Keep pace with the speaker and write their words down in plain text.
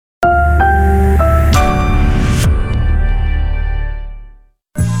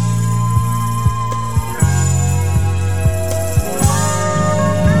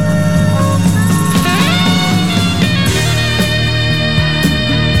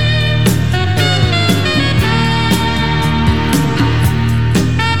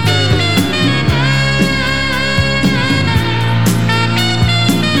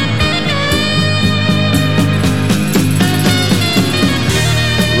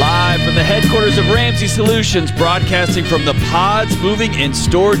headquarters of Ramsey Solutions, broadcasting from the Pods Moving and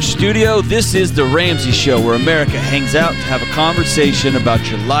Storage Studio. This is The Ramsey Show, where America hangs out to have a conversation about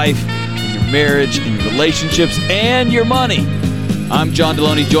your life, and your marriage, and your relationships, and your money. I'm John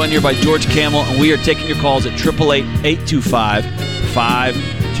Deloney, joined here by George Camel, and we are taking your calls at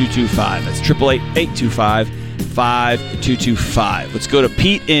 888-825-5225. That's 888-825-5225. Let's go to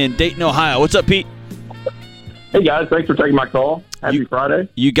Pete in Dayton, Ohio. What's up, Pete? Hey, guys. Thanks for taking my call. Happy Friday.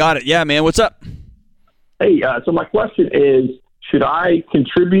 You got it. Yeah, man. What's up? Hey, so my question is, should I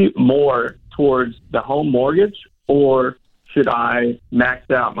contribute more towards the home mortgage, or should I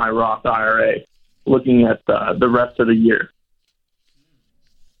max out my Roth IRA looking at the rest of the year?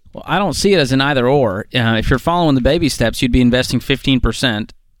 Well, I don't see it as an either or. If you're following the baby steps, you'd be investing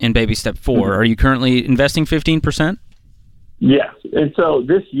 15% in baby step 4. Mm-hmm. Are you currently investing 15%? Yes. And so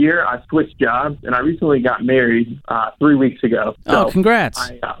this year I switched jobs, and I recently got married 3 weeks ago. So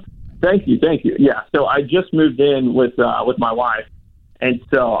congrats. Thank you. Yeah. So I just moved in with my wife, and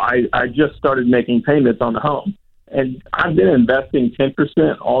so I just started making payments on the home. And I've been investing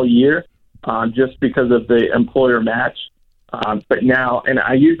 10% all year just because of the employer match. But now, and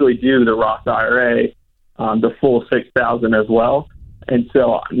I usually do the Roth IRA, the full $6,000 as well. And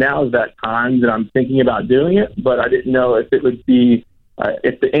so now is that time that I'm thinking about doing it, but I didn't know if it would be,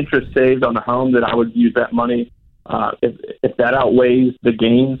 if the interest saved on the home, that I would use that money, if that outweighs the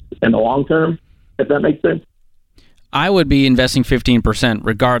gains in the long term, if that makes sense. I would be investing 15%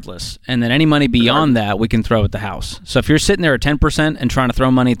 regardless, and then any money beyond that we can throw at the house. So if you're sitting there at 10% and trying to throw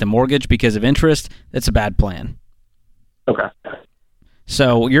money at the mortgage because of interest, that's a bad plan. Okay.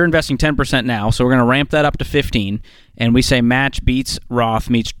 So you're investing 10% now, so we're going to ramp that up to 15, and we say match beats Roth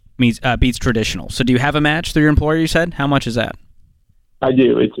beats traditional. So do you have a match through your employer, you said? How much is that? I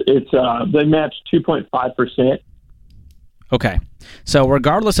do. It's they match 2.5%. Okay. So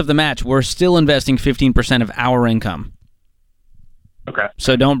regardless of the match, we're still investing 15% of our income. Okay.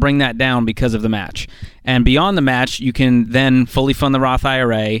 So don't bring that down because of the match. And beyond the match, you can then fully fund the Roth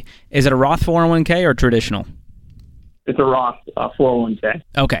IRA. Is it a Roth 401k or traditional? It's a Roth 401k.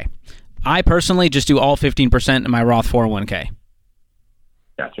 Okay. I personally just do all 15% in my Roth 401k.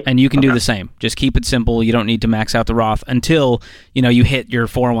 Gotcha. And you can do the same. Just keep it simple. You don't need to max out the Roth until, you hit your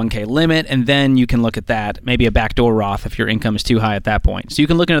 401k limit, and then you can look at that. Maybe a backdoor Roth if your income is too high at that point. So you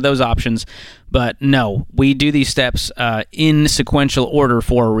can look into those options. But no, we do these steps in sequential order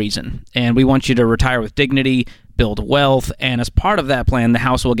for a reason. And we want you to retire with dignity, build wealth, and as part of that plan, the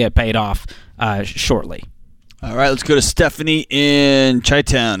house will get paid off shortly. All right, let's go to Stephanie in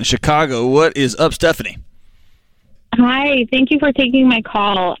Chi-Town, Chicago. What is up, Stephanie? Hi, thank you for taking my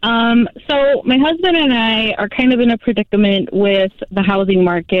call. So my husband and I are kind of in a predicament with the housing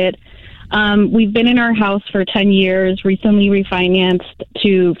market. We've been in our house for 10 years, recently refinanced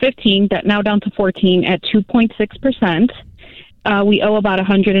to 15, now down to 14 at 2.6%. We owe about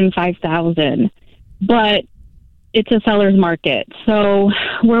 $105,000, but it's a seller's market. So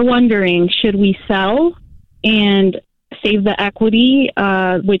we're wondering, should we sell and save the equity,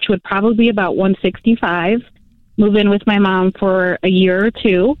 which would probably be about $165,000, move in with my mom for a year or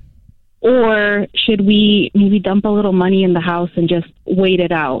two, or should we maybe dump a little money in the house and just wait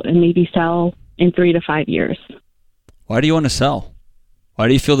it out and maybe sell in 3 to 5 years? Why do you want to sell? Why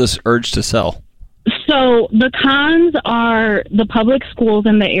do you feel this urge to sell? So the cons are the public schools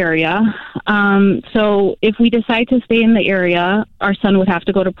in the area. So if we decide to stay in the area, our son would have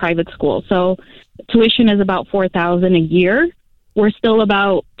to go to private school. So tuition is about $4,000 a year. We're still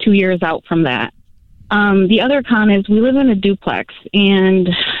about 2 years out from that. The other con is we live in a duplex, and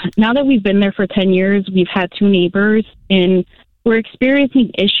now that we've been there for 10 years, we've had 2 neighbors, and we're experiencing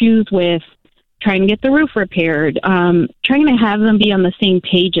issues with trying to get the roof repaired, trying to have them be on the same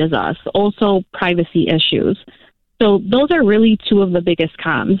page as us, also privacy issues. So those are really 2 of the biggest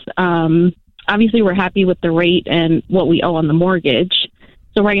cons. Obviously, we're happy with the rate and what we owe on the mortgage.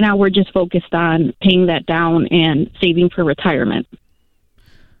 So right now we're just focused on paying that down and saving for retirement.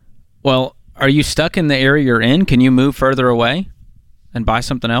 Well, are you stuck in the area you're in? Can you move further away and buy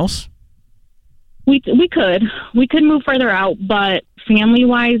something else? We could move further out, but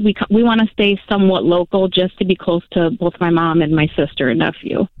family-wise, we want to stay somewhat local just to be close to both my mom and my sister and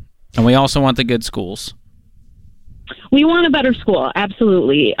nephew. And we also want the good schools. We want a better school,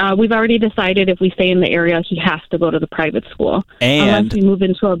 absolutely. We've already decided if we stay in the area, he has to go to the private school. And unless we move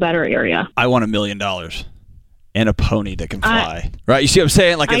into a better area. I want $1 million and a pony that can fly. Right? You see what I'm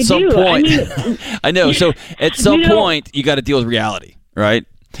saying? Like at some point, I know. So at some point, you got to deal with reality, right?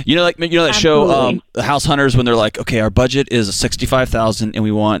 You know that Absolutely. show, The House Hunters, when they're like, okay, our budget is $65,000 and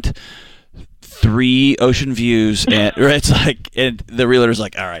we want 3 ocean views, and it's like, and the realtor's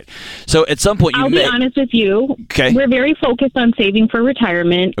like, all right. So at some point, I'll be honest with you. Okay. We're very focused on saving for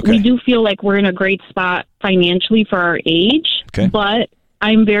retirement. Okay. We do feel like we're in a great spot financially for our age, Okay. but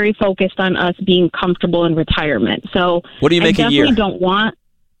I'm very focused on us being comfortable in retirement. So what do you make I a year? definitely don't want.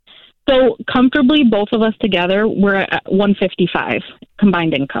 So comfortably, both of us together, we're at 155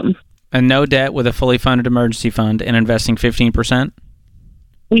 combined income. And no debt with a fully funded emergency fund and investing 15%?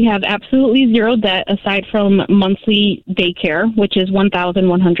 We have absolutely zero debt aside from monthly daycare, which is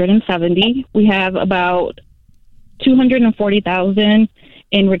 $1,170. We have about $240,000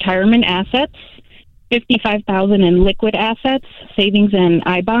 in retirement assets, $55,000 in liquid assets, savings and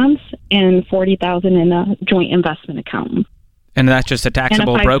I-bonds, and $40,000 in a joint investment account. And that's just a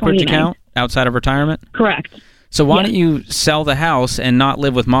taxable brokerage account outside of retirement? Correct. So why don't you sell the house and not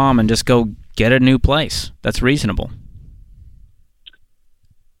live with mom and just go get a new place? That's reasonable.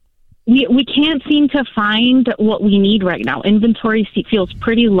 We can't seem to find what we need right now. Inventory feels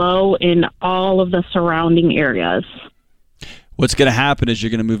pretty low in all of the surrounding areas. What's going to happen is you're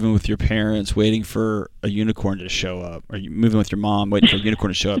going to move in with your parents waiting for a unicorn to show up, or you move in with your mom waiting for a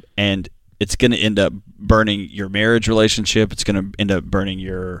unicorn to show up, and it's going to end up burning your marriage relationship. It's going to end up burning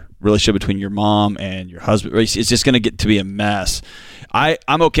your relationship between your mom and your husband. It's just going to get to be a mess.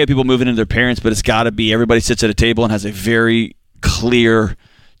 I'm okay with people moving into their parents, but it's got to be everybody sits at a table and has a very clear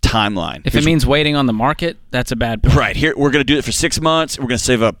timeline. If it means waiting on the market, that's a bad point. Right. Here, we're going to do it for 6 months. We're going to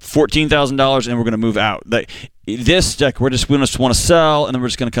save up $14,000, and we're going to move out. We just want to sell, and then we're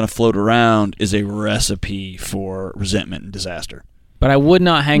just going to kind of float around is a recipe for resentment and disaster. But I would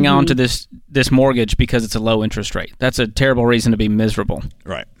not hang on to this mortgage because it's a low interest rate. That's a terrible reason to be miserable.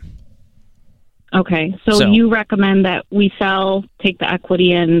 Right. Okay. So you recommend that we sell, take the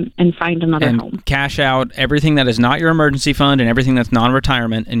equity in, and find another home. Cash out everything that is not your emergency fund and everything that's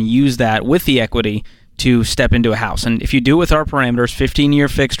non-retirement, and use that with the equity to step into a house. And if you do with our parameters, 15-year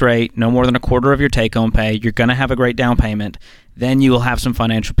fixed rate, no more than a quarter of your take-home pay, you're going to have a great down payment. Then you will have some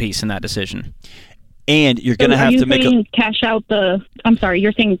financial peace in that decision. And you're going to have to make cash out the. I'm sorry,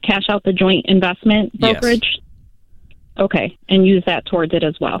 you're saying cash out the joint investment brokerage. Yes. Okay, and use that towards it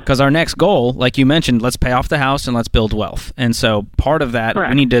as well. Because our next goal, like you mentioned, let's pay off the house and let's build wealth. And so part of that,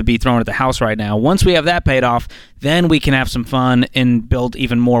 we need to be thrown at the house right now. Once we have that paid off, then we can have some fun and build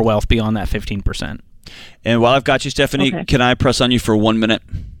even more wealth beyond that 15%. And while I've got you, Stephanie, can I press on you for 1 minute?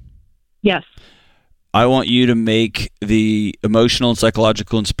 Yes. I want you to make the emotional and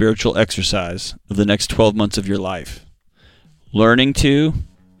psychological and spiritual exercise of the next 12 months of your life. Learning to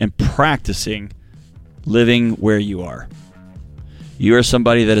and practicing living where you are. You are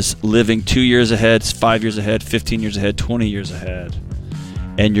somebody that is living 2 years ahead, 5 years ahead, 15 years ahead, 20 years ahead.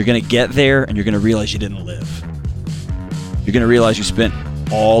 And you're going to get there and you're going to realize you didn't live. You're going to realize you spent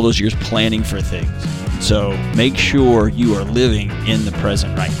all those years planning for things. So make sure you are living in the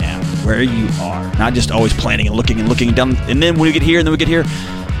present right now, where you are. Not just always planning and looking down. And then when we get here and then we get here,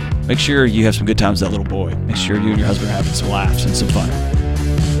 make sure you have some good times with that little boy. Make sure you and your husband are having some laughs and some fun.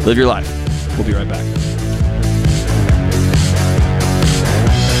 Live your life. We'll be right back.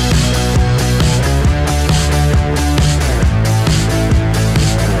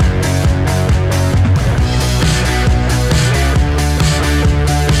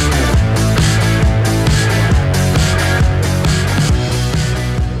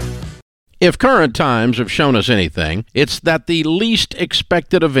 If current times have shown us anything, it's that the least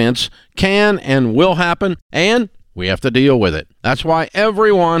expected events can and will happen, and we have to deal with it. That's why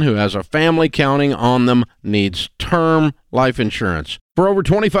everyone who has a family counting on them needs term life insurance. For over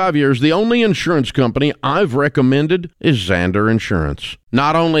 25 years, the only insurance company I've recommended is Zander Insurance.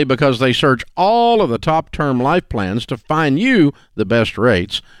 Not only because they search all of the top term life plans to find you the best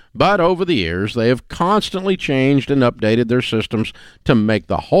rates, but over the years, they have constantly changed and updated their systems to make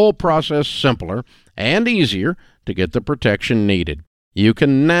the whole process simpler and easier to get the protection needed. You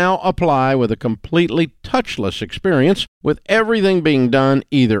can now apply with a completely touchless experience, with everything being done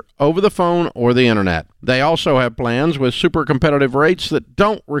either over the phone or the internet. They also have plans with super competitive rates that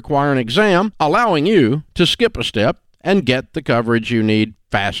don't require an exam, allowing you to skip a step and get the coverage you need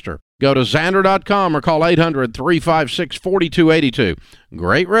faster. Go to Zander.com or call 800-356-4282.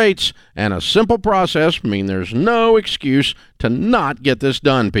 Great rates and a simple process mean there's no excuse to not get this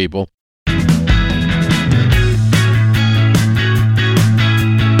done, people.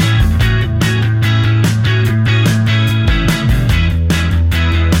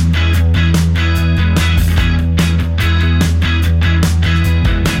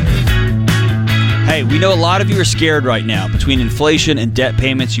 Hey, we know a lot of you are scared right now. Between inflation and debt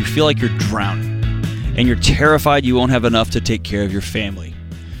payments, you feel like you're drowning. And you're terrified you won't have enough to take care of your family.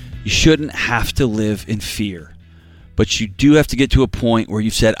 You shouldn't have to live in fear. But you do have to get to a point where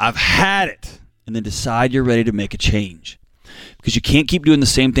you've said, I've had it, and then decide you're ready to make a change. Because you can't keep doing the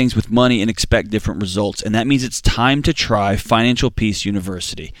same things with money and expect different results. And that means it's time to try Financial Peace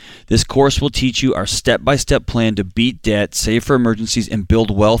University. This course will teach you our step-by-step plan to beat debt, save for emergencies, and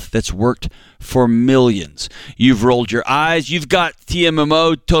build wealth that's worked for millions. You've rolled your eyes. You've got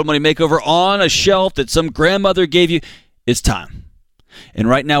TMMO, Total Money Makeover, on a shelf that some grandmother gave you. It's time. And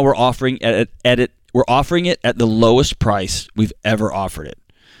right now we're offering it at the lowest price we've ever offered it.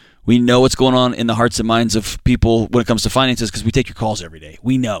 We know what's going on in the hearts and minds of people when it comes to finances because we take your calls every day.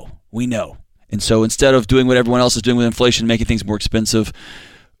 We know. And so instead of doing what everyone else is doing with inflation, making things more expensive,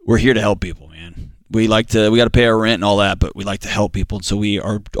 we're here to help people, man. We got to pay our rent and all that, but we like to help people. And so we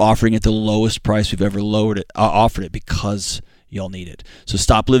are offering it the lowest price we've ever offered it because y'all need it. So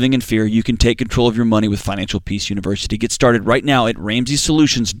stop living in fear. You can take control of your money with Financial Peace University. Get started right now at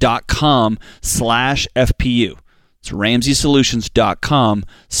RamseySolutions.com/FPU. It's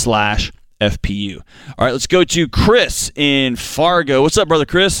RamseySolutions.com/FPU. All right, let's go to Chris in Fargo. What's up, brother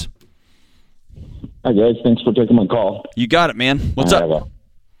Chris? Hi, guys. Thanks for taking my call. You got it, man. What's up?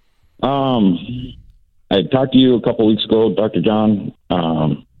 I talked to you a couple weeks ago, Dr. John.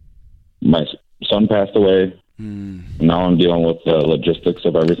 My son passed away. Now I'm dealing with the logistics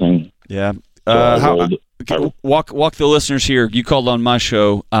of everything. Yeah. Walk the listeners here. You called on my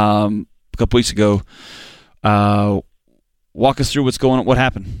show a couple weeks ago. Walk us through what's going on. What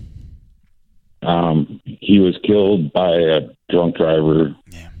happened? He was killed by a drunk driver.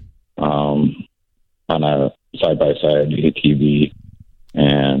 Yeah. On a side-by-side ATV,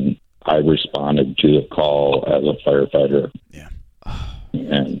 and I responded to the call as a firefighter. Yeah.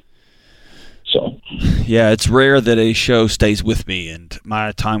 And so. Yeah, it's rare that a show stays with me, and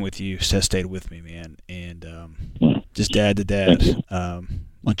my time with you has stayed with me, man. And just dad to dad.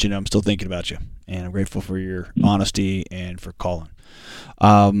 Want you to know I'm still thinking about you, and I'm grateful for your honesty and for calling.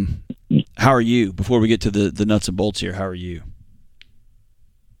 How are you? Before we get to the nuts and bolts here, how are you?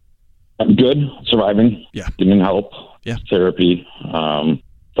 I'm good, surviving. Yeah. Getting help. Yeah. Therapy,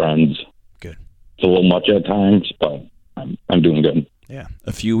 friends. Good. It's a little much at times, but I'm doing good. Yeah.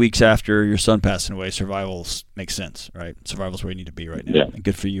 A few weeks after your son passing away, survival makes sense, right? Survival's where you need to be right now. Yeah. And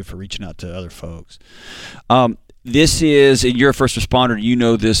good for you for reaching out to other folks. This is, and you're a first responder, you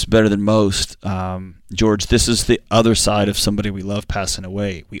know this better than most, George, this is the other side of somebody we love passing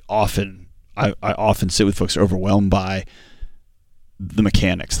away. I often sit with folks who are overwhelmed by the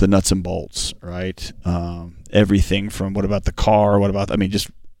mechanics, the nuts and bolts, right? Everything from what about the car,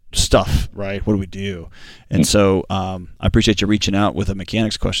 just stuff, right? What do we do? And so I appreciate you reaching out with a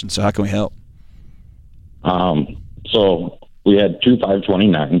mechanics question. So how can we help? So we had two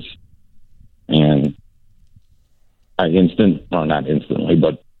 529s, and not instantly,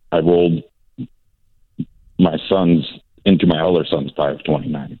 but I rolled my son's into my other son's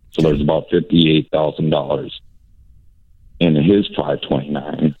 529. So there's about $58,000 in his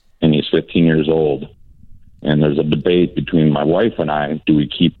 529, and he's 15 years old. And there's a debate between my wife and I, do we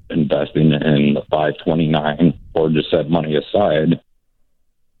keep investing in the 529 or just set money aside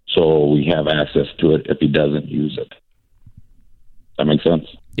so we have access to it if he doesn't use it? That makes sense?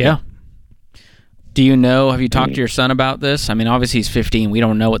 Yeah. Do you know, have you talked to your son about this? I mean, obviously he's 15. We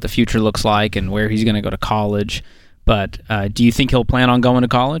don't know what the future looks like and where he's going to go to college. But do you think he'll plan on going to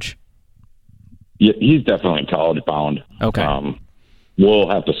college? Yeah, he's definitely college bound. Okay. We'll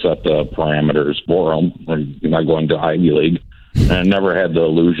have to set the parameters for him. He's not going to Ivy League. And I never had the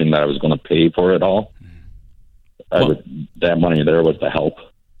illusion that I was going to pay for it all. That money there was to help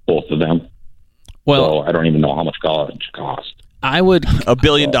both of them. Well, so I don't even know how much college cost. $1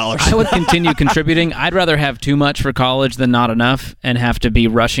 billion. I would continue contributing. I'd rather have too much for college than not enough and have to be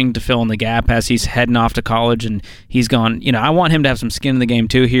rushing to fill in the gap as he's heading off to college and he's gone. I want him to have some skin in the game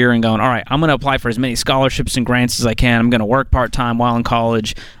too here and going, all right, I'm going to apply for as many scholarships and grants as I can. I'm going to work part-time while in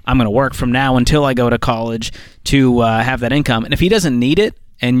college. I'm going to work from now until I go to college to have that income. And if he doesn't need it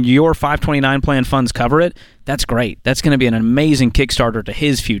and your 529 plan funds cover it, that's great. That's going to be an amazing Kickstarter to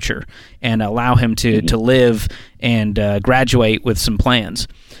his future and allow him to live and graduate with some plans.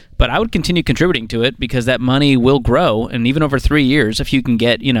 But I would continue contributing to it because that money will grow. And even over 3 years, if you can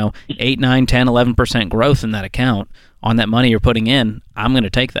get, 8, 9, 10, 11% growth in that account on that money you're putting in, I'm going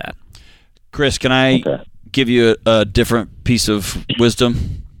to take that. Chris, can I give you a different piece of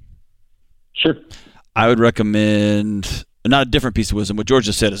wisdom? Sure. I would recommend... Not a different piece of wisdom. What George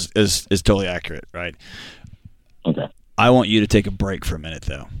just said is totally accurate, right? Okay. I want you to take a break for a minute,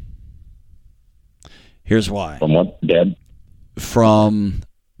 though. Here's why. From what, Dad? From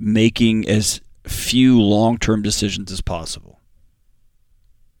making as few long-term decisions as possible.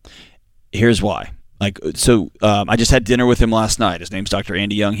 Here's why. I just had dinner with him last night. His name's Dr.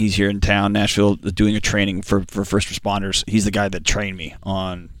 Andy Young. He's here in town, Nashville, doing a training for first responders. He's the guy that trained me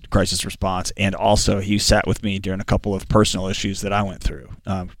on crisis response, and also he sat with me during a couple of personal issues that I went through,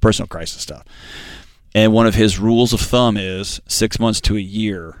 personal crisis stuff. And one of his rules of thumb is 6 months to a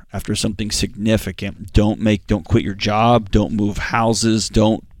year after something significant, don't quit your job, don't move houses,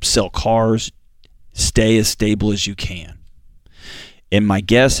 don't sell cars, stay as stable as you can. And my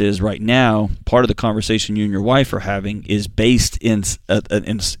guess is right now, part of the conversation you and your wife are having is based in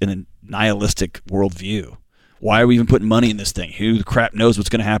a nihilistic worldview. Why are we even putting money in this thing? Who the crap knows what's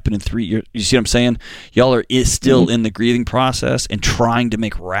going to happen in 3 years? You see what I'm saying? Y'all are still in the grieving process and trying to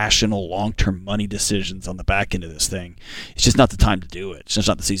make rational long-term money decisions on the back end of this thing. It's just not the time to do it. It's just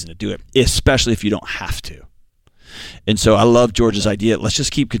not the season to do it, especially if you don't have to. And so I love George's idea. Let's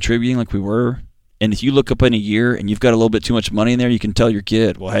just keep contributing like we were. And if you look up in a year and you've got a little bit too much money in there, you can tell your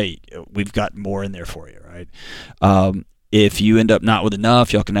kid, well, hey, we've got more in there for you, right? If you end up not with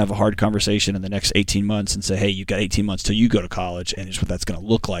enough, y'all can have a hard conversation in the next 18 months and say, hey, you've got 18 months till you go to college, and here's what that's going to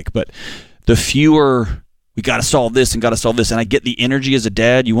look like. But the fewer, we got to solve this and got to solve this, and I get the energy as a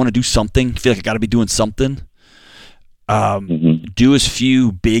dad. You want to do something, feel like I got to be doing something. Do as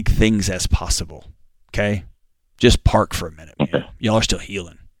few big things as possible, okay? Just park for a minute, man. Okay. Y'all are still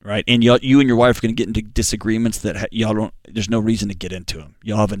healing. Right, and you and your wife are going to get into disagreements that y'all don't. There's no reason to get into them.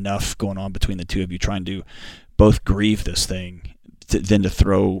 Y'all have enough going on between the two of you trying to both grieve this thing, than to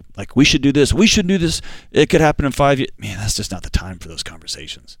throw like we should do this, we should do this. It could happen in 5 years. Man, that's just not the time for those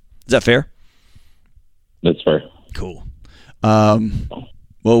conversations. Is that fair? That's fair. Cool. Well,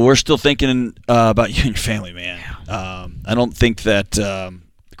 we're still thinking about you and your family, man. I don't think that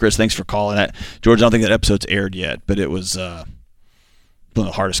Chris. Thanks for calling that, George. I don't think that episode's aired yet, but it was. One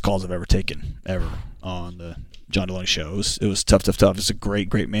of the hardest calls I've ever taken on the John Deloney show. It was tough. It's a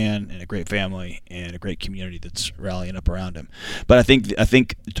great man and a great family and a great community that's rallying up around him. But I think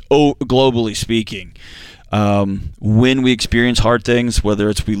globally speaking, when we experience hard things, whether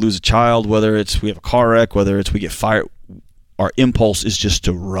it's we lose a child, whether it's we have a car wreck, whether it's we get fired, our impulse is just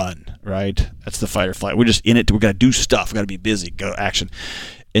to run, right? That's the fight or flight. We're just in it. We've got to do stuff. We've got to be busy, go action.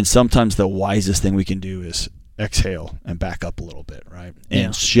 And sometimes the wisest thing we can do is exhale and back up a little bit, right?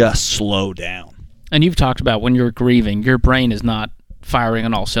 And just slow down. And you've talked about when you're grieving, your brain is not firing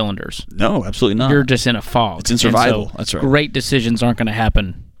on all cylinders. No, absolutely not. You're just in a fog. It's in survival. So that's right. Great decisions aren't going to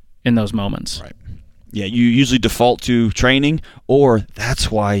happen in those moments. Right. Yeah, you usually default to training, or that's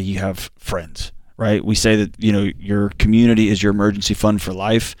why you have friends, right? We say that, your community is your emergency fund for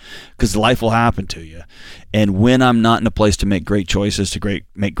life, because life will happen to you. And when I'm not in a place to make great choices,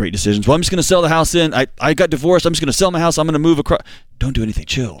 make great decisions, well, I'm just going to sell the house I got divorced, I'm just going to sell my house, I'm going to move across. Don't do anything.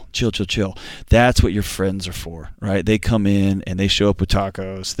 Chill. That's what your friends are for, right? They come in and they show up with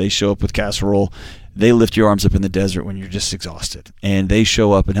tacos. They show up with casserole. They lift your arms up in the desert when you're just exhausted. And they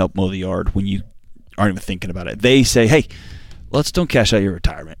show up and help mow the yard when you aren't even thinking about it. They say, hey, don't cash out your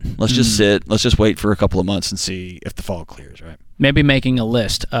retirement. Let's just sit. Let's just wait for a couple of months and see if the fog clears, right? Maybe making a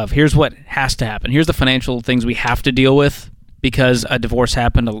list of here's what has to happen. Here's the financial things we have to deal with because a divorce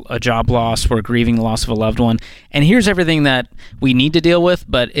happened, a job loss, we're grieving the loss of a loved one. And here's everything that we need to deal with,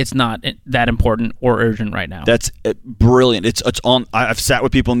 but it's not that important or urgent right now. That's brilliant. It's on. I've sat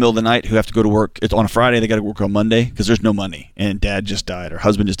with people in the middle of the night who have to go to work. It's on a Friday. They got to work on Monday because there's no money. And dad just died, or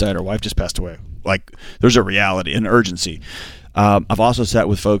husband just died, or wife just passed away. Like there's a reality, an urgency. I've also sat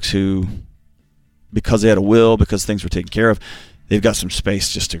with folks who, because they had a will, because things were taken care of, they've got some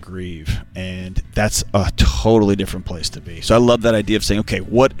space just to grieve, and that's a totally different place to be. So I love that idea of saying, okay,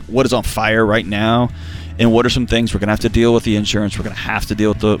 what is on fire right now, and what are some things we're going to have to deal with the insurance, we're going to have to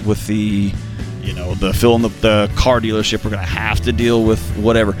deal with the fill in the car dealership, we're going to have to deal with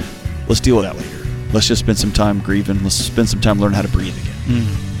whatever. Let's deal with that later. Let's just spend some time grieving. Let's spend some time learning how to breathe again.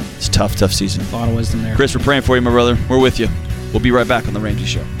 It's a tough season. A lot of wisdom there. Chris, we're praying for you, my brother. We're with you. We'll be right back on The Ramsey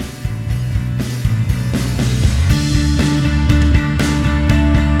Show.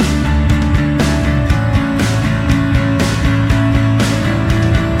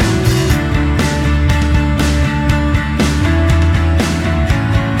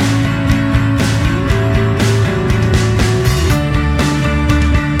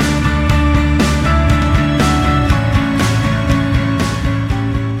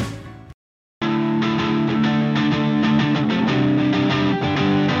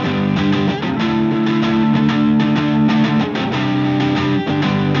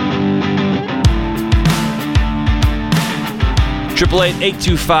 Triple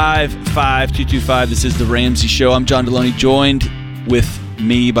 825-5225. This is The Ramsey Show. I'm John Deloney, joined with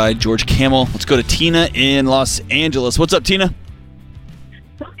me by George Kamel. Let's go to Tina in Los Angeles. What's up, Tina?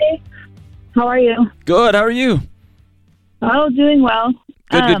 Hi. How are you? Good. How are you? Oh, doing well.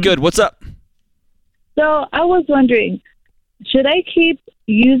 Good. What's up? So I was wondering, should I keep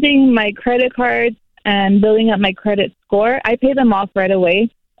using my credit cards and building up my credit score? I pay them off right away.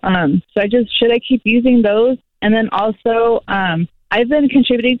 Should I keep using those? And then also, I've been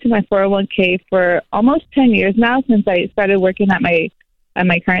contributing to my 401k for almost 10 years now since I started working at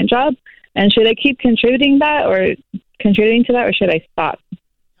my current job. And should I keep contributing to that, or should I stop?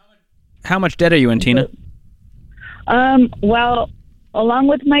 How much debt are you in, Tina? Well, along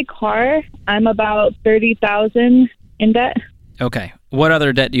with my car, I'm about $30,000 in debt. Okay. What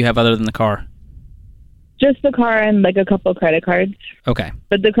other debt do you have other than the car? Just the car and like a couple credit cards. Okay.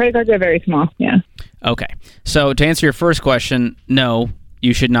 But the credit cards are very small, yeah. Okay. So to answer your first question, no,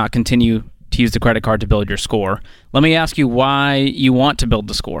 you should not continue to use the credit card to build your score. Let me ask you why you want to build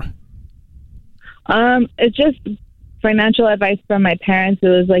the score. It's just financial advice from my parents. It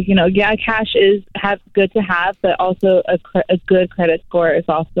was like, cash is good to have, but also a good credit score is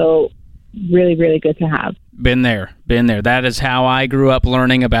also really, really good to have. Been there. That is how I grew up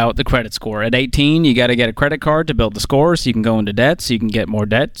learning about the credit score. At 18, you got to get a credit card to build the score so you can go into debt, so you can get more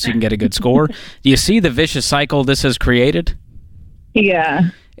debt, so you can get a good score. Do you see the vicious cycle this has created? Yeah.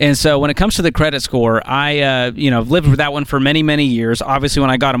 And so when it comes to the credit score, I've lived with that one for many, many years. Obviously,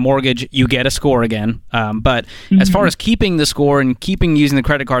 when I got a mortgage, you get a score again. But as far as keeping the score and using the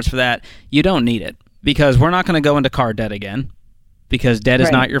credit cards for that, you don't need it, because we're not going to go into car debt again, because debt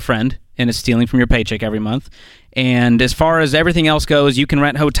is not your friend and it's stealing from your paycheck every month. And as far as everything else goes, you can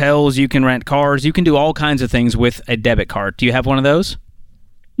rent hotels, you can rent cars, you can do all kinds of things with a debit card. Do you have one of those?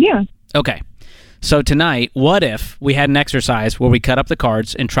 Yeah. Okay. So tonight, what if we had an exercise where we cut up the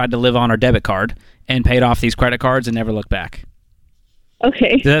cards and tried to live on our debit card and paid off these credit cards and never look back?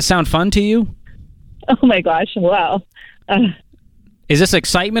 Okay. Does that sound fun to you? Oh my gosh, wow. Is this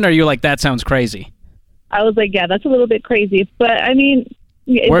excitement, or are you like, that sounds crazy? I was like, yeah, that's a little bit crazy. But I mean...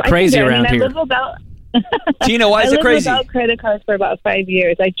 We're crazy around here. I live without... Tina, why is it crazy? I lived without credit cards for about 5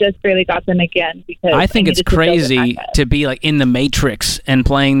 years. I just barely got them again because I think it's crazy to be like in the Matrix and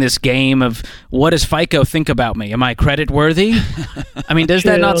playing this game of, what does FICO think about me? Am I credit worthy? I mean, does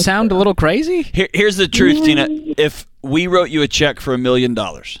that not sound a little crazy? Here's the truth, Tina. If we wrote you a check for $1 million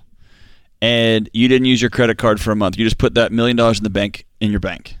and you didn't use your credit card for a month, you just put that $1 million in your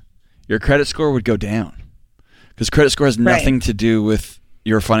bank, your credit score would go down, because credit score has nothing to do with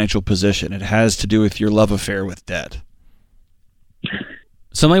your financial position. It has to do with your love affair with debt.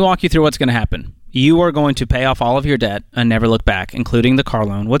 So let me walk you through what's going to happen. You are going to pay off all of your debt and never look back, including the car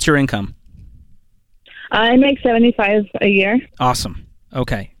loan. What's your income? I make $75,000 a year. Awesome.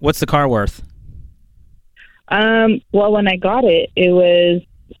 Okay. What's the car worth? Well, when I got it, it was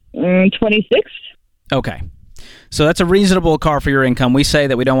 $26,000. Okay. So that's a reasonable car for your income. We say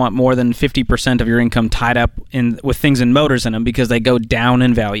that we don't want more than 50% of your income tied up with things and motors in them, because they go down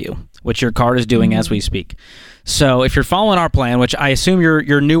in value, which your car is doing as we speak. So if you're following our plan, which I assume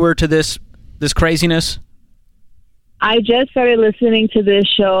you're newer to this craziness. I just started listening to this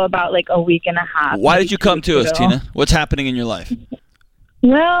show about like a week and a half. Why did you come to us, Tina? What's happening in your life?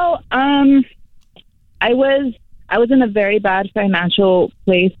 Well, I was in a very bad financial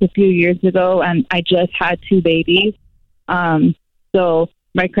place a few years ago, and I just had 2 babies. So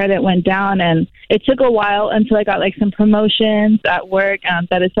my credit went down, and it took a while until I got like some promotions at work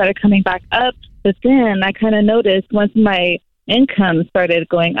that it started coming back up. But then I kind of noticed once my income started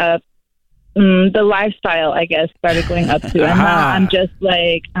going up, the lifestyle, I guess, started going up too. And now I'm just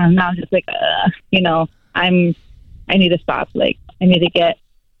like, I need to stop. Like, I need to get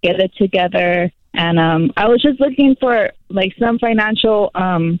it together. And I was just looking for like some financial,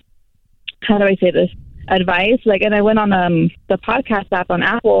 how do I say this, advice. Like, and I went on the podcast app on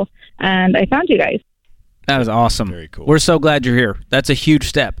Apple, and I found you guys. That is awesome. Very cool. We're so glad you're here. That's a huge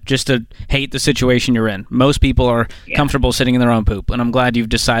step, just to hate the situation you're in. Most people are comfortable sitting in their own poop, and I'm glad you've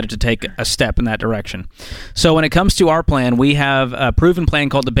decided to take a step in that direction. So when it comes to our plan, we have a proven plan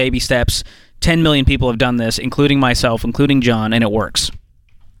called the Baby Steps. 10 million people have done this, including myself, including John, and it works.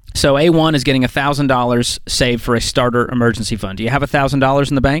 So A1 is getting $1,000 saved for a starter emergency fund. Do you have $1,000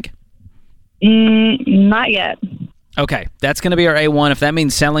 in the bank? Not yet. Okay, that's going to be our A1. If that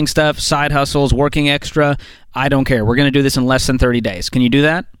means selling stuff, side hustles, working extra, I don't care. We're going to do this in less than 30 days. Can you do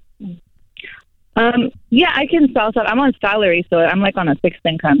that? Yeah, I can sell stuff. I'm on salary, so I'm like on a fixed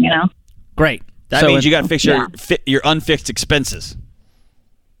income, you know? Great. That means you got to fix your unfixed expenses.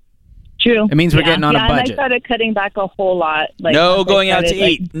 True. It means we're getting on a budget. And I started cutting back a whole lot. Like, no going out to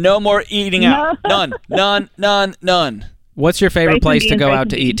eat. No more eating out. None. What's your favorite place to go out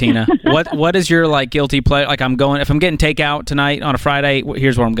to eat, Tina? What is your like guilty pleasure? Like, if I'm getting takeout tonight on a Friday,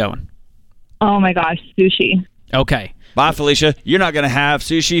 here's where I'm going. Oh my gosh, sushi. Okay. Bye, Felicia. You're not going to have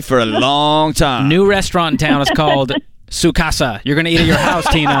sushi for a long time. New restaurant in town is called Sukasa. You're going to eat at your house,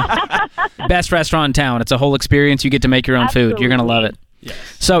 Tina. Best restaurant in town. It's a whole experience. You get to make your own food. You're going to love it. Yes.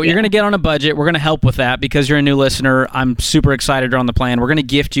 So you're going to get on a budget. We're going to help with that because you're a new listener. I'm super excited you're on the plan. We're going to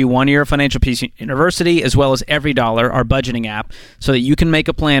gift you 1 year of Financial Peace University as well as Every Dollar, our budgeting app, so that you can make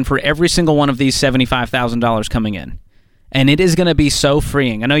a plan for every single one of these $75,000 coming in. And it is going to be so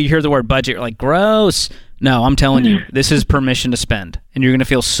freeing. I know you hear the word budget, you're like, gross. No, I'm telling you, this is permission to spend. And you're going to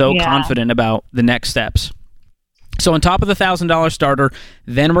feel so confident about the next steps. So on top of the $1,000 starter,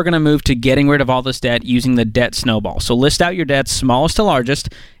 then we're going to move to getting rid of all this debt using the debt snowball. So list out your debts, smallest to largest,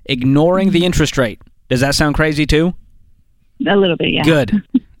 ignoring the interest rate. Does that sound crazy too? A little bit, yeah. Good.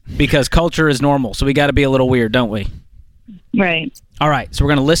 Because culture is normal, so we got to be a little weird, don't we? Right. All right, so we're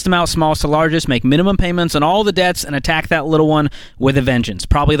going to list them out smallest to largest, make minimum payments on all the debts, and attack that little one with a vengeance.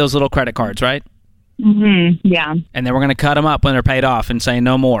 Probably those little credit cards, right? Mm-hmm. Yeah. And then we're going to cut them up when they're paid off and say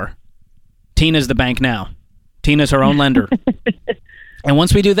no more. Tina's the bank now. Tina's her own lender. And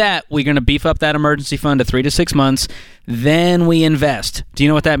once we do that, we're going to beef up that emergency fund to 3 to 6 months. Then we invest. Do you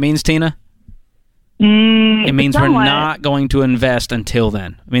know what that means, Tina? It means we're not going to invest until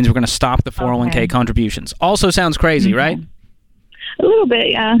then. It means we're going to stop the 401k contributions. Also sounds crazy, right? A little bit,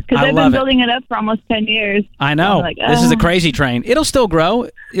 yeah. Because I've been building it up for almost 10 years. I know. Like, This is a crazy train. It'll still grow.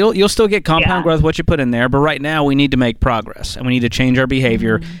 You'll still get compound growth what you put in there. But right now, we need to make progress. And we need to change our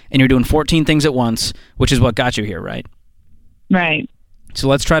behavior. And you're doing 14 things at once, which is what got you here, right? Right. So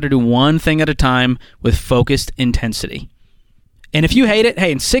let's try to do one thing at a time with focused intensity. And if you hate it,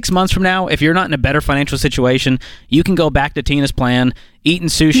 hey, in 6 months from now, if you're not in a better financial situation, you can go back to Tina's plan, eating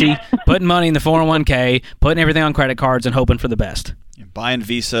sushi, putting money in the 401k, putting everything on credit cards, and hoping for the best. Buying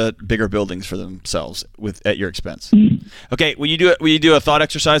Visa bigger buildings for themselves at your expense. Okay, will you do a thought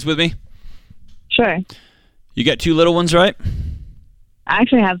exercise with me? Sure. You got 2 little ones, right? I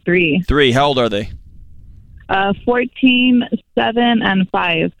actually have 3. 3. How old are they? 14, 7, and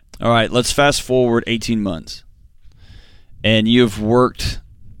 5. All right, let's fast forward 18 months. And you've worked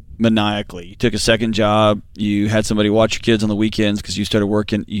maniacally. You took a second job. You had somebody watch your kids on the weekends because you started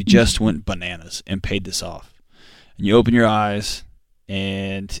working. You just went bananas and paid this off. And you open your eyes,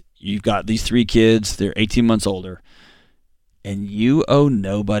 and you've got these 3 kids. They're 18 months older. And you owe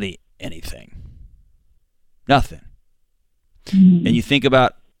nobody anything. Nothing. And you think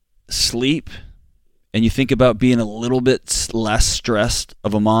about sleep, and you think about being a little bit less stressed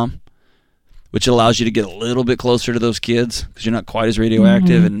of a mom, which allows you to get a little bit closer to those kids because you're not quite as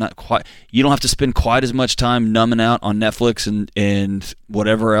radioactive and you don't have to spend quite as much time numbing out on Netflix and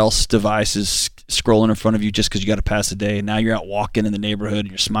whatever else device is scrolling in front of you just because you got to pass the day. And now you're out walking in the neighborhood and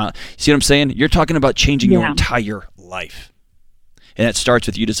you're smiling. See what I'm saying? You're talking about changing your entire life. And that starts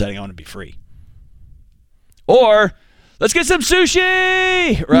with you deciding I want to be free. Or let's get some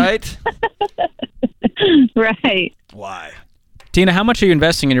sushi, right? Right. Why? Tina, how much are you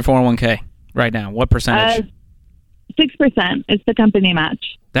investing in your 401k? Right now, what percentage? 6%. It's the company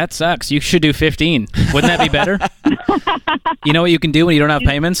match. That sucks. You should do 15. Wouldn't that be better? You know what you can do when you don't have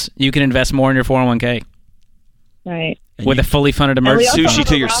payments? You can invest more in your 401k. Right. With a fully funded emergency. Sushi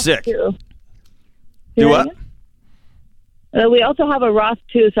till you're sick. Too. Do what? We also have a Roth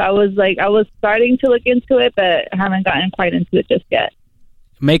too, so I was starting to look into it, but haven't gotten quite into it just yet.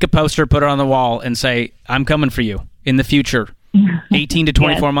 Make a poster, put it on the wall, and say, I'm coming for you in the future. 18 to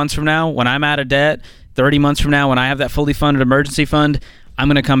 24 months from now, when I'm out of debt, 30 months from now, when I have that fully funded emergency fund, I'm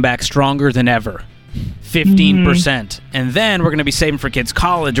going to come back stronger than ever. 15%. And then we're going to be saving for kids'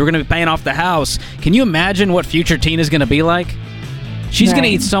 college. We're going to be paying off the house. Can you imagine what future Tina's going to be like? She's going to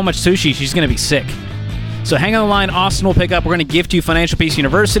eat so much sushi, she's going to be sick. So hang on the line. Austin will pick up. We're going to gift you Financial Peace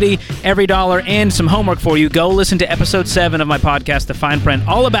University, Every Dollar, and some homework for you. Go listen to episode 7 of my podcast, The Fine Print,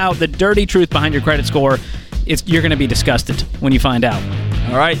 all about the dirty truth behind your credit score. You're going to be disgusted when you find out.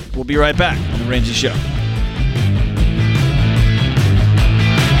 All right, we'll be right back on The Ramsey Show.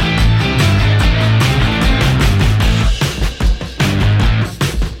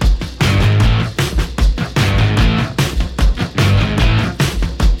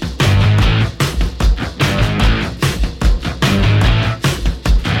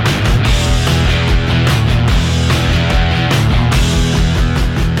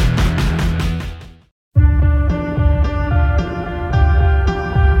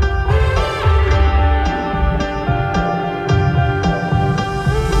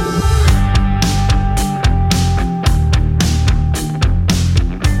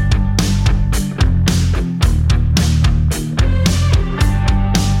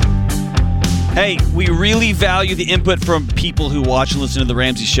 really value the input from people who watch and listen to The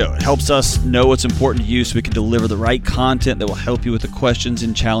Ramsey Show. It helps us know what's important to you so we can deliver the right content that will help you with the questions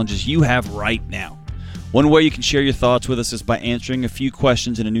and challenges you have right now. One way you can share your thoughts with us is by answering a few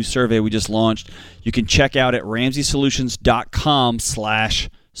questions in a new survey we just launched. You can check out at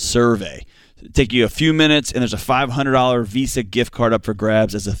RamseySolutions.com/survey. It'll take you a few minutes, and there's a $500 Visa gift card up for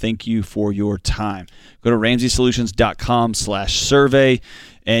grabs as a thank you for your time. Go to RamseySolutions.com/survey,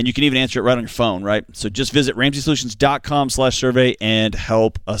 and you can even answer it right on your phone, right? So just visit RamseySolutions.com/survey and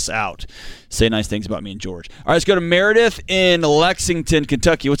help us out. Say nice things about me and George. All right, let's go to Meredith in Lexington,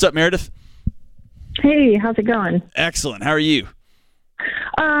 Kentucky. What's up, Meredith? Hey, how's it going? Excellent. How are you?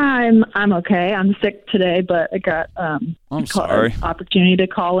 I'm okay. I'm sick today, but I got I'm sorry. Opportunity to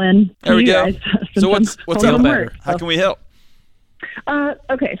call in. There we go. Guys, So what's up? Work, How can we help?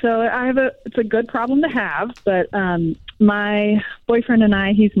 Okay, so it's a good problem to have, but my boyfriend and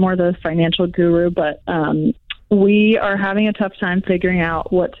I, he's more the financial guru, but we are having a tough time figuring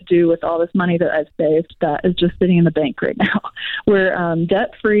out what to do with all this money that I've saved that is just sitting in the bank right now. We're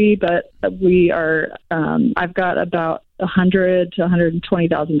debt free, but we are. I've got about $100,000 to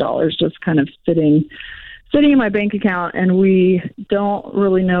 $120,000 just kind of sitting in my bank account, and we don't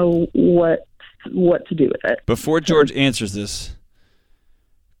really know what to do with it. Before George answers this,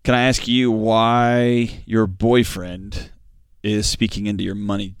 can I ask you why your boyfriend is speaking into your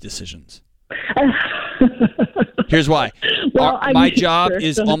money decisions? Here's why. Well, my job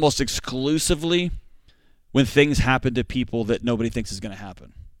is almost exclusively when things happen to people that nobody thinks is going to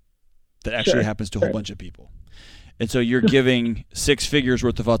happen. That actually happens to a whole bunch of people. And so you're giving 6 figures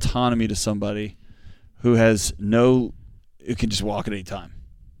worth of autonomy to somebody who can just walk at any time.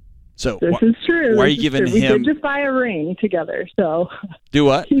 So this is true. Why are you giving him? We did just buy a ring together. So do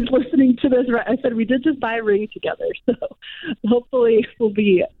what? He's listening to this. I said we did just buy a ring together. So hopefully we'll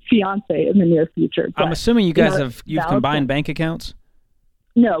be fiance in the near future. But, I'm assuming you guys you've combined bank accounts.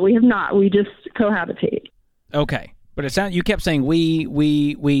 No, we have not. We just cohabitate. Okay. But you kept saying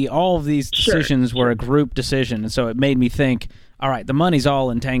we all of these decisions were a group decision, and so it made me think, all right, the money's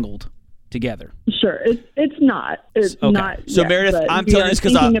all entangled together. Sure, it's not. It's okay. not. So yet, Meredith, I'm telling you this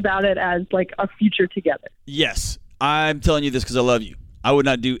because thinking about it as like a future together. Yes, I'm telling you this because I love you. I would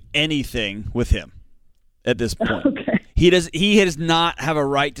not do anything with him at this point. Okay. He does not have a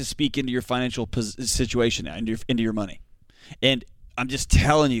right to speak into your financial situation, into your money. And I'm just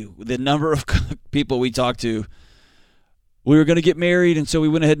telling you, the number of people we talk to. We were going to get married, and so we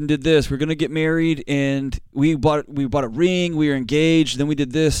went ahead and did this. We're going to get married, and we bought a ring. We were engaged. Then we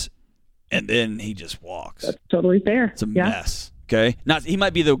did this, and then he just walks. That's totally fair. It's a mess. Okay, he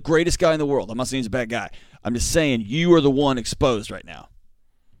might be the greatest guy in the world. I'm not saying he's a bad guy. I'm just saying you are the one exposed right now.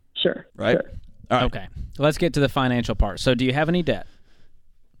 Sure. Right. Sure. All right. Okay. Let's get to the financial part. So, do you have any debt?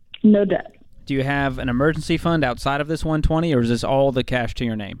 No debt. Do you have an emergency fund outside of this 120, or is this all the cash to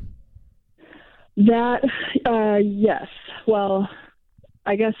your name? That, yes. Well,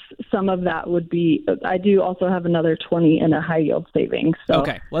 I guess some of that would be, I do also have another 20 in a high yield savings. So,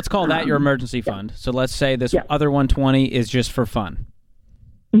 okay, let's call that your emergency fund. So let's say this other 120 is just for fun.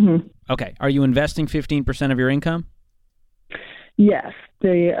 Mm-hmm. Okay, are you investing 15% of your income? Yes.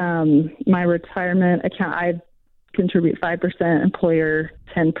 My retirement account, I contribute 5%, employer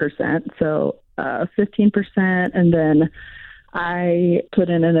 10%, so 15%, and then I put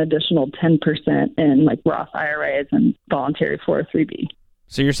in an additional 10% in like Roth IRAs and voluntary 403B.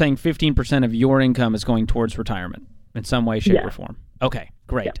 So you're saying 15% of your income is going towards retirement in some way, shape, or form. Okay,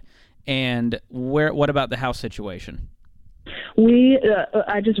 great. Yeah. And what about the house situation?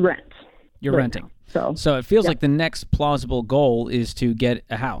 I just rent. You're renting. So it feels like the next plausible goal is to get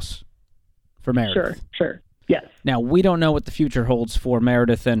a house for Meredith. Sure. Yes. Now, we don't know what the future holds for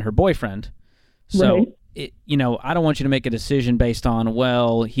Meredith and her boyfriend. So right. I don't want you to make a decision based on,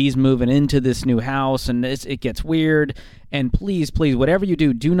 well, he's moving into this new house and it gets weird. And please, whatever you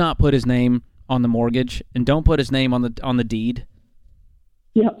do not put his name on the mortgage and don't put his name on the deed.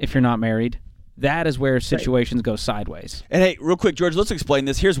 Yep. If you're not married. That is where situations go sideways. And hey, real quick, George, let's explain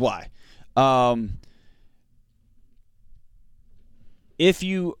this. Here's why. If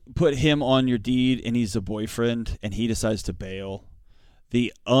you put him on your deed and he's a boyfriend and he decides to bail,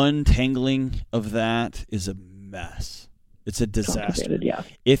 the untangling of that is a mess. It's a disaster. Yeah.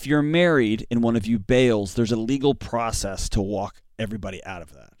 If you're married and one of you bails, there's a legal process to walk everybody out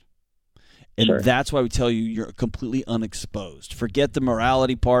of that. And that's why we tell you you're completely unexposed. Forget the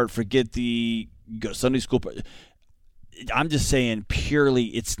morality part. Forget the Sunday school part. I'm just saying purely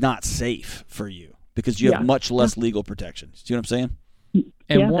it's not safe for you because you have much less legal protection. See what I'm saying?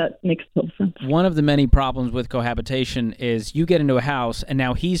 And that makes total sense. One of the many problems with cohabitation is you get into a house, and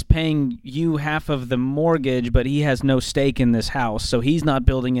now he's paying you half of the mortgage, but he has no stake in this house, so he's not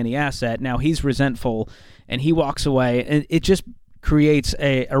building any asset. Now he's resentful, and he walks away, and it just creates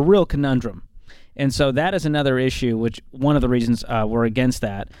a real conundrum. And so that is another issue, which one of the reasons we're against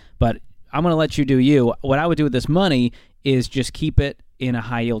that. But I'm going to let you do you. What I would do with this money is just keep it in a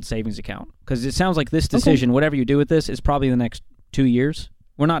high-yield savings account, because it sounds like this decision, whatever you do with this, is probably the next 2 years.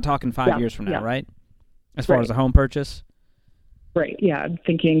 We're not talking 5 years from now, right? As far as a home purchase? Right, yeah. I'm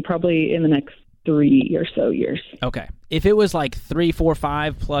thinking probably in the next 3 or so years. Okay. If it was like 3, 4,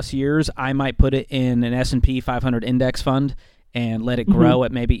 5 plus years, I might put it in an S&P 500 index fund and let it grow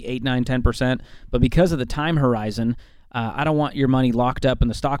at maybe 8, 9, 10%. But because of the time horizon, I don't want your money locked up in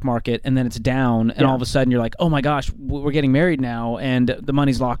the stock market and then it's down and all of a sudden you're like, oh my gosh, we're getting married now and the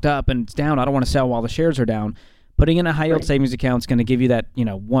money's locked up and it's down. I don't want to sell while the shares are down. Putting in a high-yield savings account is going to give you that,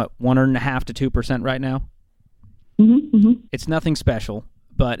 1.5 to 2% right now. It's nothing special,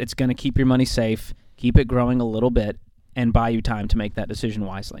 but it's going to keep your money safe, keep it growing a little bit, and buy you time to make that decision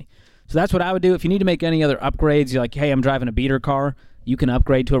wisely. So that's what I would do. If you need to make any other upgrades, you're like, hey, I'm driving a beater car, you can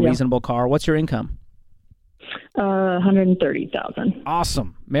upgrade to a reasonable car. What's your income? $130,000.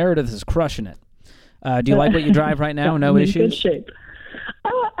 Awesome. Meredith is crushing it. Do you like what you drive right now? No I'm issues? In good shape.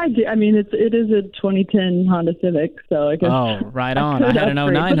 I do. I mean, it is a 2010 Honda Civic, so I guess. Oh, right on. I had an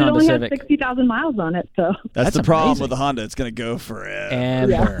 09 Honda Civic. It only has 60,000 miles on it, so. That's the problem amazing. with the Honda. It's going to go forever.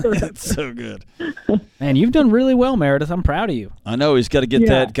 Ever. It's so good. Man, you've done really well, Meredith. I'm proud of you. I know. He's got to get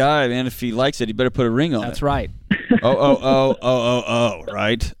that guy, man. If he likes it, he better put a ring on it. That's right.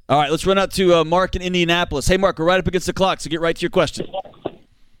 Right? All right, let's run out to Mark in Indianapolis. Hey, Mark, we're right up against the clock, so get right to your question.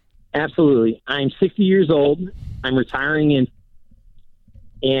 Absolutely. I'm 60 years old. I'm retiring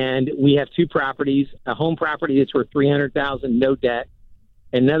and we have 2 properties. A home property that's worth $300,000, no debt.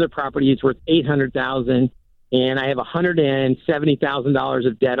 Another property that's worth $800,000, and I have $170,000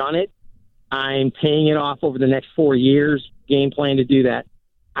 of debt on it. I'm paying it off over the next 4 years. Game plan to do that.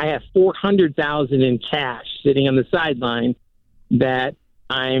 I have $400,000 in cash sitting on the sideline that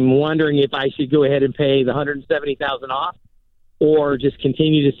I'm wondering if I should go ahead and pay the $170,000 off or just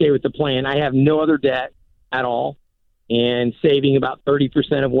continue to stay with the plan. I have no other debt at all and saving about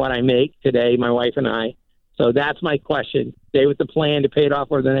 30% of what I make today, my wife and I. So that's my question. Stay with the plan to pay it off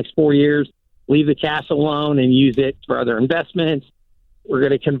over the next 4 years, leave the cash alone and use it for other investments. We're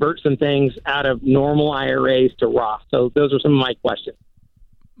going to convert some things out of normal IRAs to Roth. So those are some of my questions.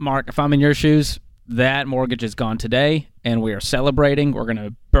 Mark, if I'm in your shoes, that mortgage is gone today, and we are celebrating. We're going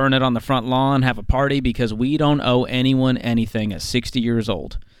to burn it on the front lawn, have a party, because we don't owe anyone anything at 60 years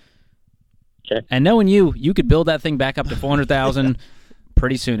old. Okay. And knowing you could build that thing back up to $400,000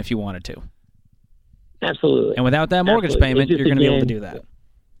 pretty soon if you wanted to. Absolutely. And without that mortgage payment, you're going to be able to do that.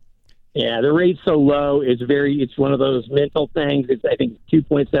 Yeah, the rate's so low. It's one of those mental things. It's, I think,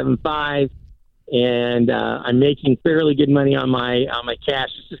 2.75, and I'm making fairly good money on my cash.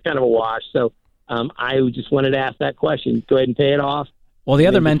 It's just kind of a wash. So I just wanted to ask that question. Go ahead and pay it off. Well, the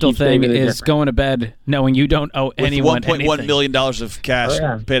other mental thing is going to bed knowing you don't owe anyone anything. $1.1 million of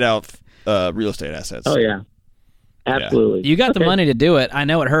cash paid out real estate assets. Oh, yeah. Absolutely. You got the money to do it. I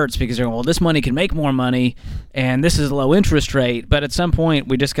know it hurts because you're going, well, this money can make more money, and this is a low interest rate. But at some point,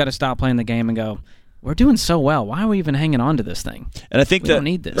 we just got to stop playing the game and go, we're doing so well. Why are we even hanging on to this thing? And I think we don't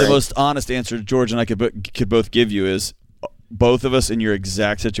need this. The most honest answer George and I could both give you is both of us in your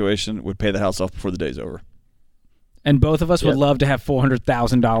exact situation would pay the house off before the day's over. And both of us would love to have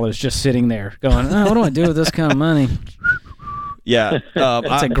 $400,000 just sitting there going, what do I do with this kind of money? Yeah.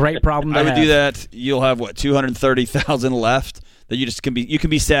 That's a great problem to have. I would do that. You'll have, $230,000 left that you can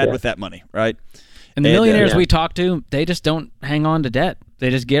be sad with that money, right? And the millionaires we talk to, they just don't hang on to debt. They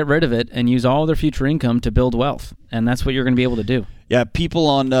just get rid of it and use all their future income to build wealth. And that's what you're going to be able to do. Yeah, people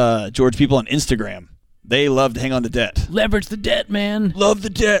on Instagram, they love to hang on to debt. Leverage the debt, man. Love the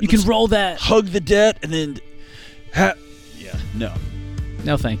debt. You can roll that. Hug the debt and then no.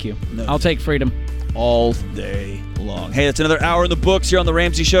 No, thank you. No. I'll take freedom. All day long. Hey, that's another hour in the books here on The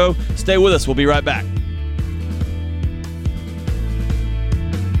Ramsey Show. Stay with us. We'll be right back.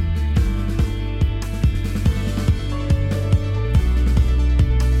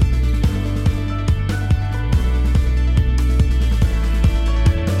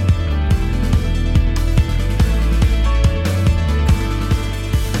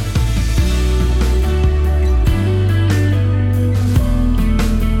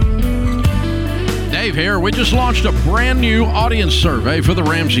 Here, we just launched a brand new audience survey for The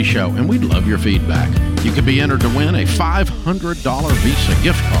Ramsey Show, and we'd love your feedback. You could be entered to win a $500 Visa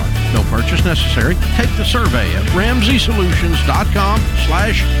gift card. No purchase necessary. Take the survey at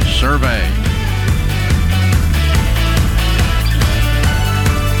RamseySolutions.com/survey.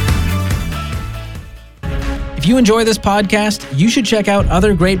 If you enjoy this podcast, you should check out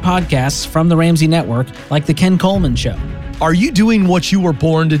other great podcasts from the Ramsey Network, like The Ken Coleman Show. Are you doing what you were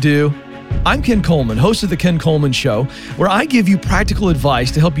born to do? I'm Ken Coleman, host of The Ken Coleman Show, where I give you practical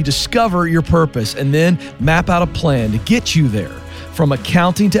advice to help you discover your purpose and then map out a plan to get you there. From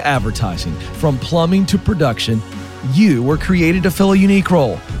accounting to advertising, from plumbing to production, you were created to fill a unique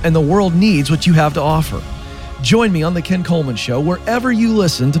role, and the world needs what you have to offer. Join me on The Ken Coleman Show wherever you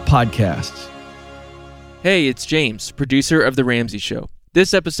listen to podcasts. Hey, it's James, producer of The Ramsey Show.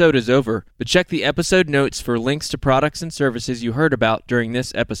 This episode is over, but check the episode notes for links to products and services you heard about during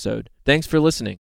this episode. Thanks for listening.